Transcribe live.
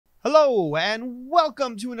Hello and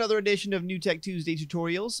welcome to another edition of New Tech Tuesday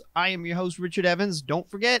Tutorials. I am your host Richard Evans. Don't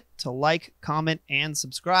forget to like, comment, and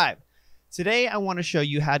subscribe. Today I want to show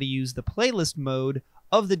you how to use the playlist mode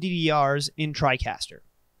of the DDRs in TriCaster.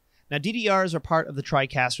 Now DDRs are part of the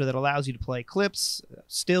TriCaster that allows you to play clips,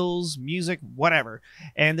 stills, music, whatever.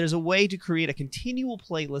 And there's a way to create a continual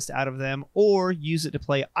playlist out of them or use it to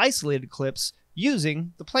play isolated clips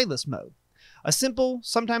using the playlist mode. A simple,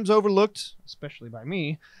 sometimes overlooked, especially by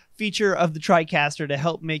me, feature of the TriCaster to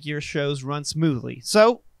help make your shows run smoothly.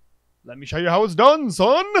 So, let me show you how it's done,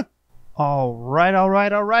 son!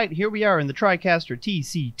 Alright. Here we are in the TriCaster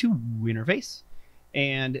TC2 interface.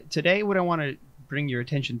 And today what I want to bring your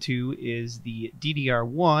attention to is the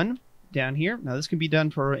DDR1 down here. Now this can be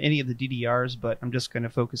done for any of the DDRs, but I'm just going to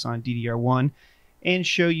focus on DDR1 and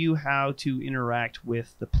show you how to interact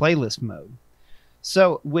with the playlist mode.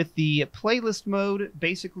 So with the playlist mode,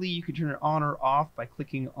 basically you can turn it on or off by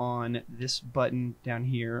clicking on this button down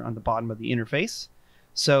here on the bottom of the interface.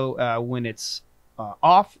 So when it's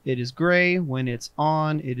off, it is gray. When it's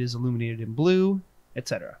on, it is illuminated in blue,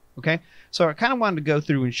 etc. Okay, so I kind of wanted to go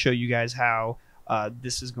through and show you guys how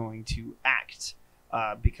this is going to act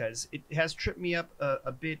because it has tripped me up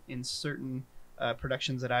a bit in certain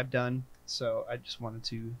productions that I've done. So I just wanted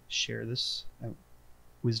to share this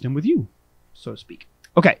wisdom with you, so to speak.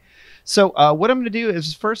 Okay, so what I'm going to do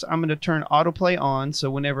is first I'm going to turn autoplay on,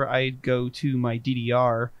 so whenever I go to my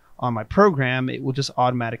DDR on my program, it will just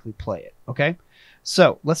automatically play it. Okay,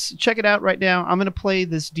 so let's check it out right now. I'm going to play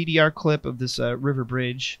this DDR clip of this river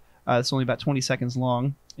bridge. It's only about 20 seconds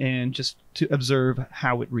long, and just to observe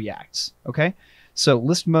how it reacts. Okay, so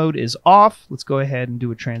list mode is off. Let's go ahead and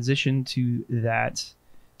do a transition to that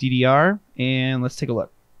DDR, and let's take a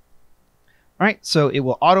look. All right, so it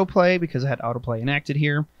will autoplay because I had autoplay enacted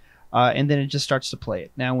here, and then it just starts to play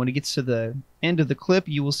it. Now, when it gets to the end of the clip,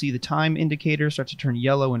 you will see the time indicator start to turn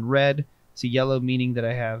yellow and red. So yellow meaning that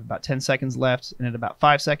I have about 10 seconds left, and at about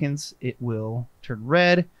 5 seconds, it will turn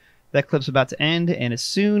red. That clip's about to end, and as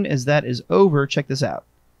soon as that is over, check this out.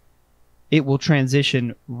 It will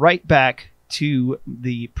transition right back to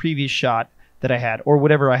the previous shot that I had, or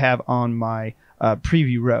whatever I have on my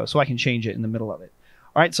preview row, so I can change it in the middle of it.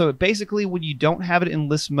 All right, so basically when you don't have it in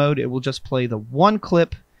list mode, it will just play the one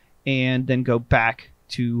clip and then go back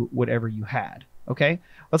to whatever you had. Okay,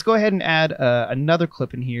 let's go ahead and add another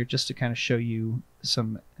clip in here just to kind of show you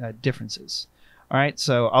some differences. All right,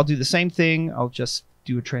 so I'll do the same thing. I'll just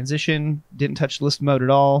do a transition, didn't touch list mode at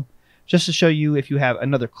all, just to show you if you have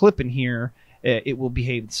another clip in here, it will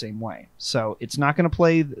behave the same way. So it's not going to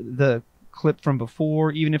play the clip from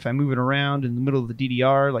before, even if I move it around in the middle of the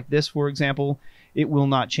DDR like this, for example. It will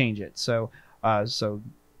not change it. So, 10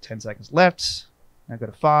 seconds left. Now go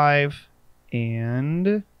to 5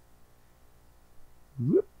 and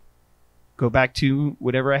whoop, go back to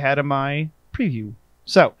whatever I had in my preview.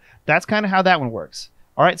 So that's kind of how that one works.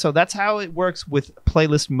 All right, so that's how it works with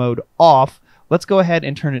playlist mode off. Let's go ahead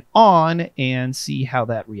and turn it on and see how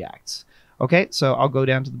that reacts. Okay, so I'll go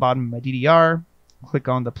down to the bottom of my DDR, click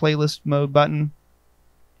on the playlist mode button,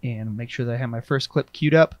 and make sure that I have my first clip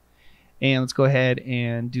queued up. And let's go ahead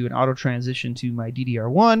and do an auto transition to my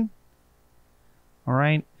DDR1. All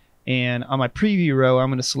right. And on my preview row, I'm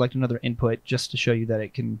going to select another input just to show you that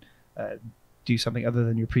it can do something other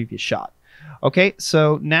than your previous shot. Okay.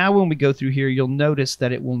 So now when we go through here, you'll notice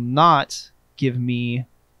that it will not give me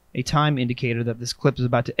a time indicator that this clip is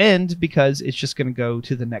about to end because it's just going to go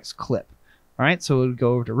to the next clip. All right. So it'll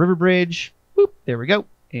go over to River Bridge. Whoop, there we go.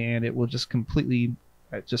 And it will just completely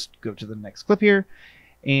just go to the next clip here.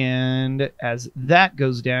 And as that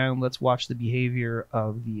goes down, let's watch the behavior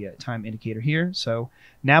of the time indicator here. So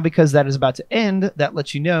now because that is about to end, that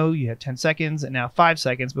lets you know you have 10 seconds and now 5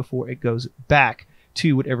 seconds before it goes back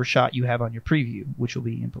to whatever shot you have on your preview, which will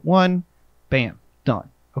be input 1, bam, done.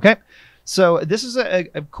 Okay, so this is a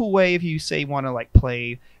cool way if you say want to like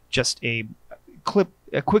play just a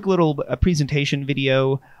quick little presentation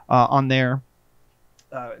video on there.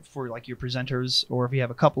 For like your presenters, or if you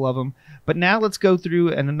have a couple of them. But now let's go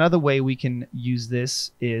through, and another way we can use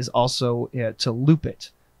this is also to loop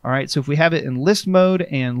it. All right, so if we have it in list mode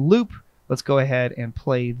and loop, let's go ahead and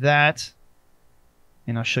play that,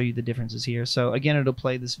 and I'll show you the differences here. So again, it'll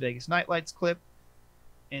play this Vegas Nightlights clip,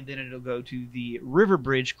 and then it'll go to the River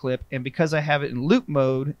Bridge clip, and because I have it in loop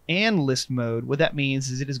mode and list mode, what that means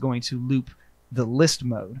is it is going to loop the list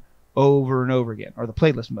mode over and over again, or the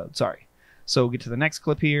playlist mode, sorry. So we'll get to the next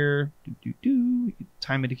clip here.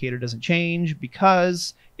 Time indicator doesn't change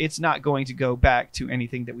because it's not going to go back to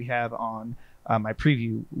anything that we have on my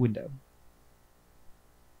preview window.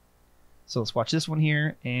 So let's watch this one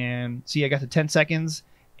here and see I got the 10 seconds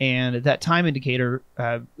and that time indicator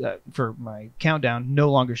for my countdown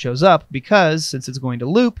no longer shows up because since it's going to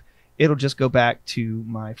loop, it'll just go back to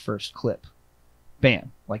my first clip.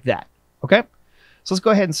 Bam, like that. Okay? So let's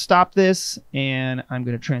go ahead and stop this, and I'm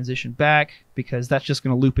going to transition back because that's just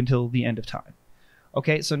going to loop until the end of time.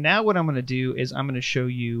 Okay, so now what I'm going to do is I'm going to show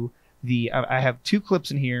you I have 2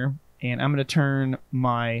 clips in here, and I'm going to turn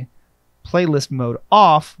my playlist mode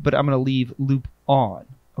off, but I'm going to leave loop on.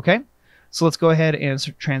 Okay? So let's go ahead and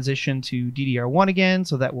transition to DDR1 again,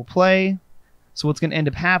 so that will play. So what's going to end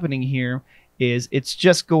up happening here is it's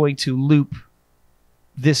just going to loop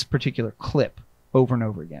this particular clip over and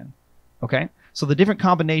over again. Okay? So the different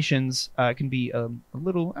combinations can be a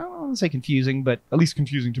little, I don't want to say confusing, but at least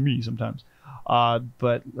confusing to me sometimes.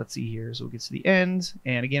 But let's see here. So it gets to the end.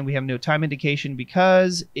 And again, we have no time indication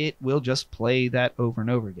because it will just play that over and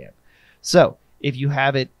over again. So if you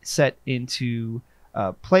have it set into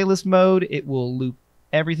playlist mode, it will loop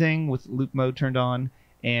everything with loop mode turned on.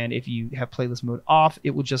 And if you have playlist mode off,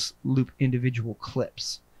 it will just loop individual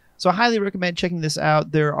clips. So I highly recommend checking this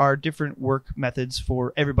out. There are different work methods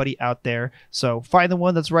for everybody out there. So find the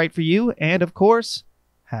one that's right for you. And of course,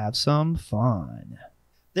 have some fun.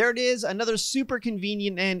 There it is, another super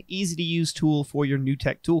convenient and easy to use tool for your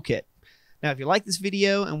NewTek toolkit. Now, if you like this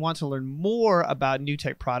video and want to learn more about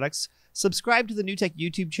NewTek products, subscribe to the NewTek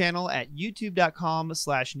YouTube channel at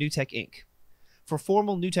youtube.com/NewTekInc. For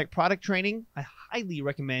formal NewTek product training, I highly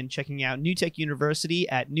recommend checking out NewTek University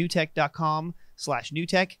at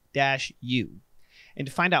newtek.com/NewTek-U. And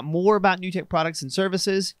to find out more about NewTek products and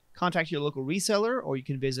services, contact your local reseller, or you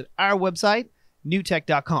can visit our website,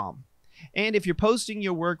 newtek.com. And if you're posting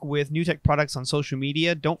your work with NewTek products on social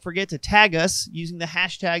media, don't forget to tag us using the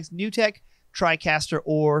hashtags NewTek, TriCaster,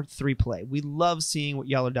 or 3Play. We love seeing what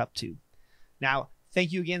y'all are up to. Now,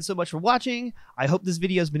 thank you again so much for watching. I hope this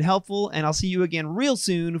video has been helpful, and I'll see you again real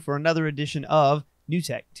soon for another edition of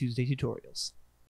NewTek Tuesday Tutorials.